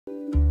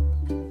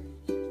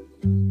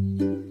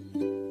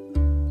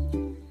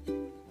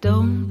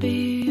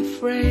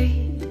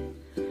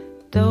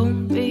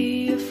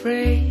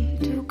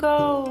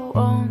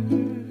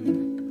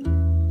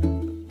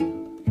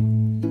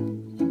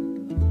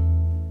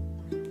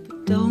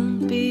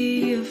Don't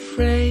be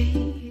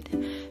afraid,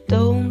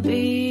 don't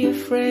be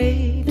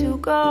afraid to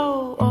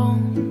go on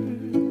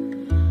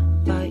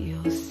by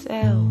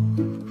yourself.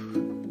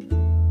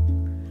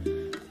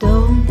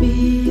 Don't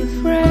be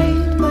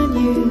afraid when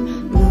you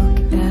look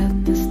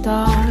at the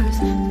stars,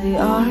 they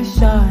are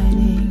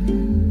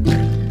shining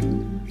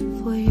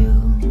for you.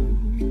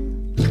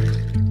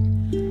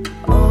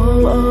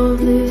 All of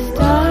this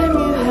time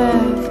you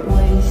have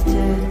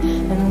wasted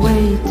and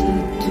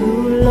waited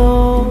too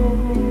long.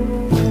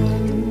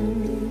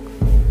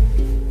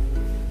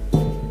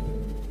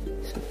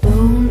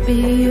 Don't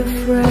be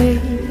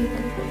afraid,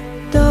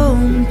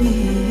 don't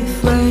be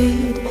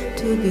afraid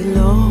to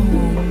belong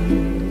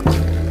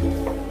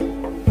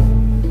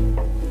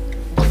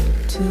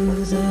to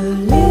the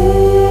living.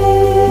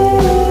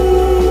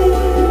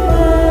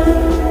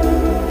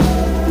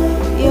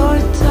 Your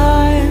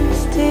time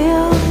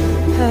still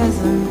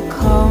hasn't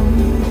come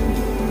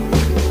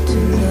to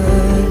the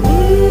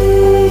living.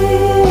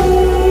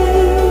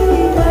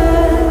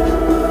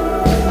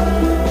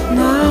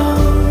 Now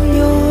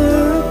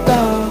you're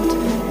about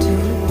to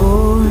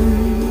born.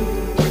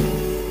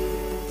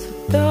 So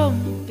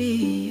don't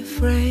be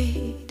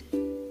afraid,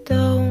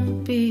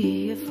 don't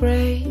be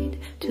afraid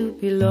to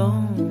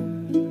belong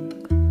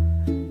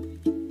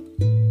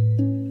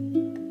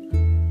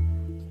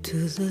to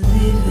the living.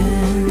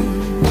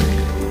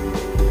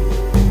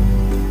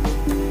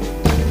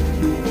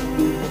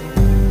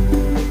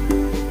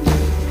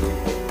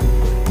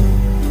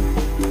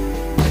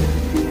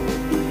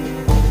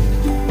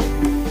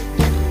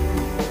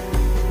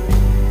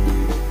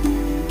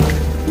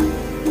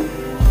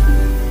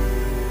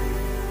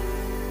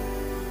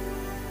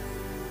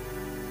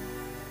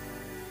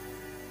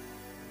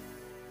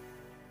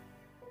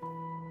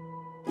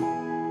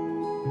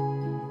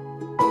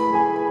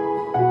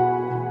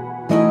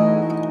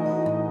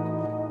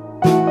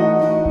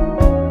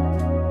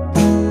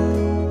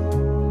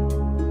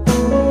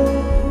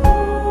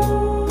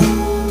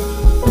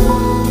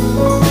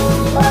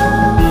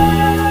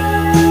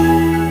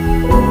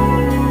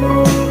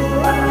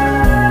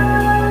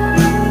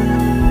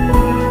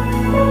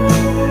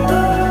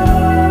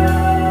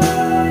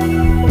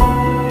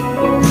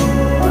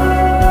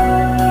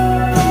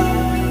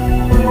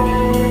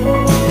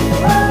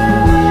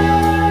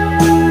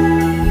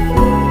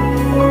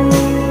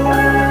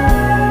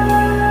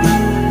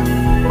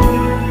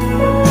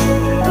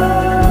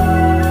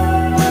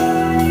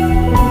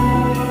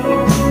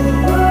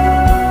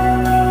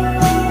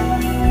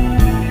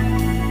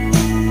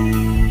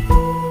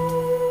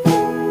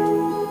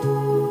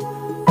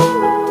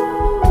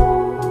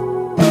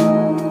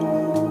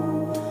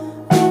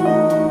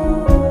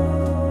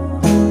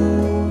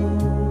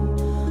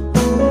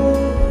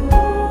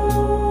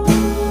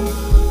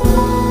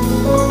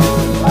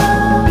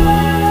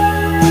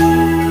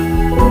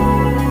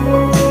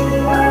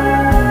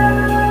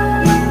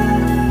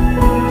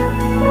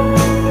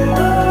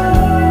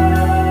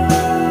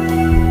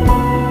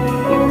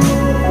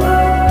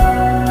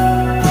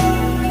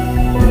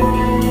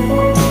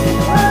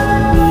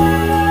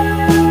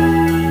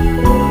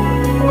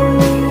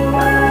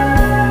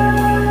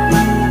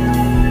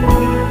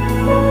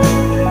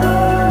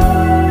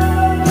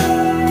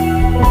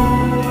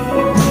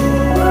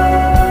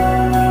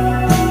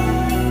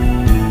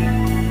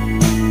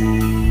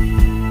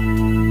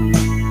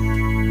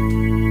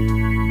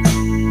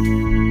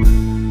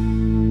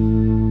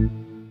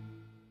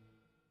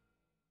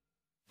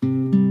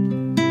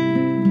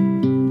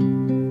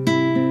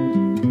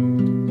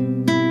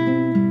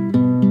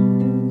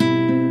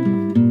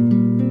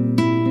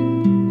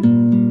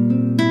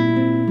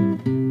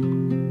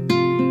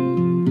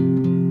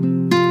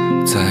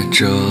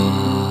这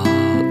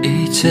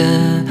一切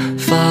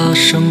发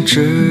生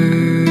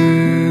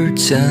之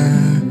前，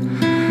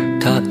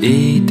他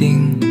一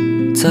定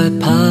在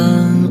盼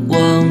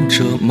望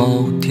着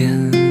某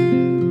天，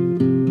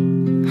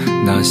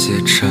那些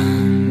沉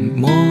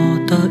默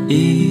的、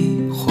疑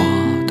惑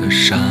的、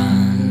善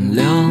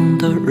良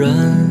的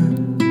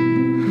人，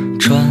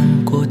穿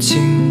过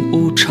轻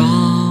雾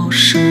潮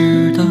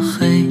湿的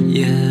黑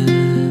夜，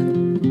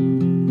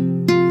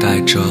带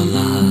着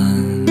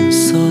蓝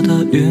色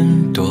的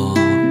云朵，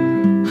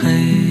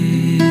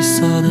黑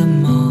色的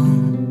梦，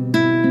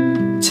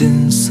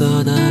金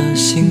色的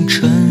星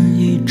辰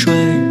已坠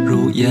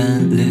入眼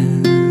帘。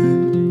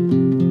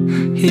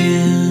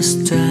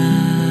 He's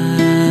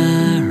staring,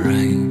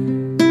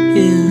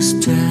 he's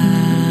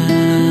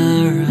staring,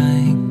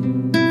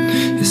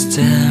 he's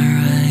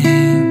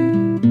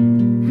staring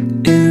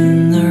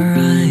in the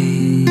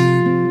rain。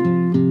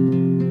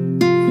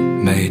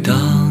 每当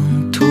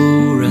突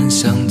然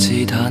想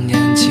起他年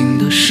轻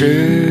的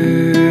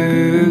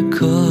时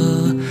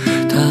刻，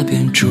他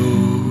便伫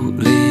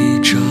立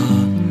着，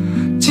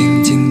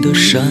静静地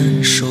闪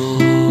烁。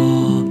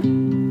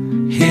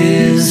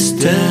 He's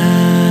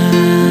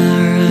staring,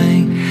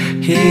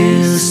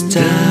 he's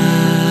staring,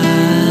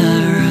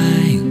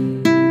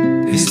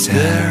 he's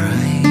staring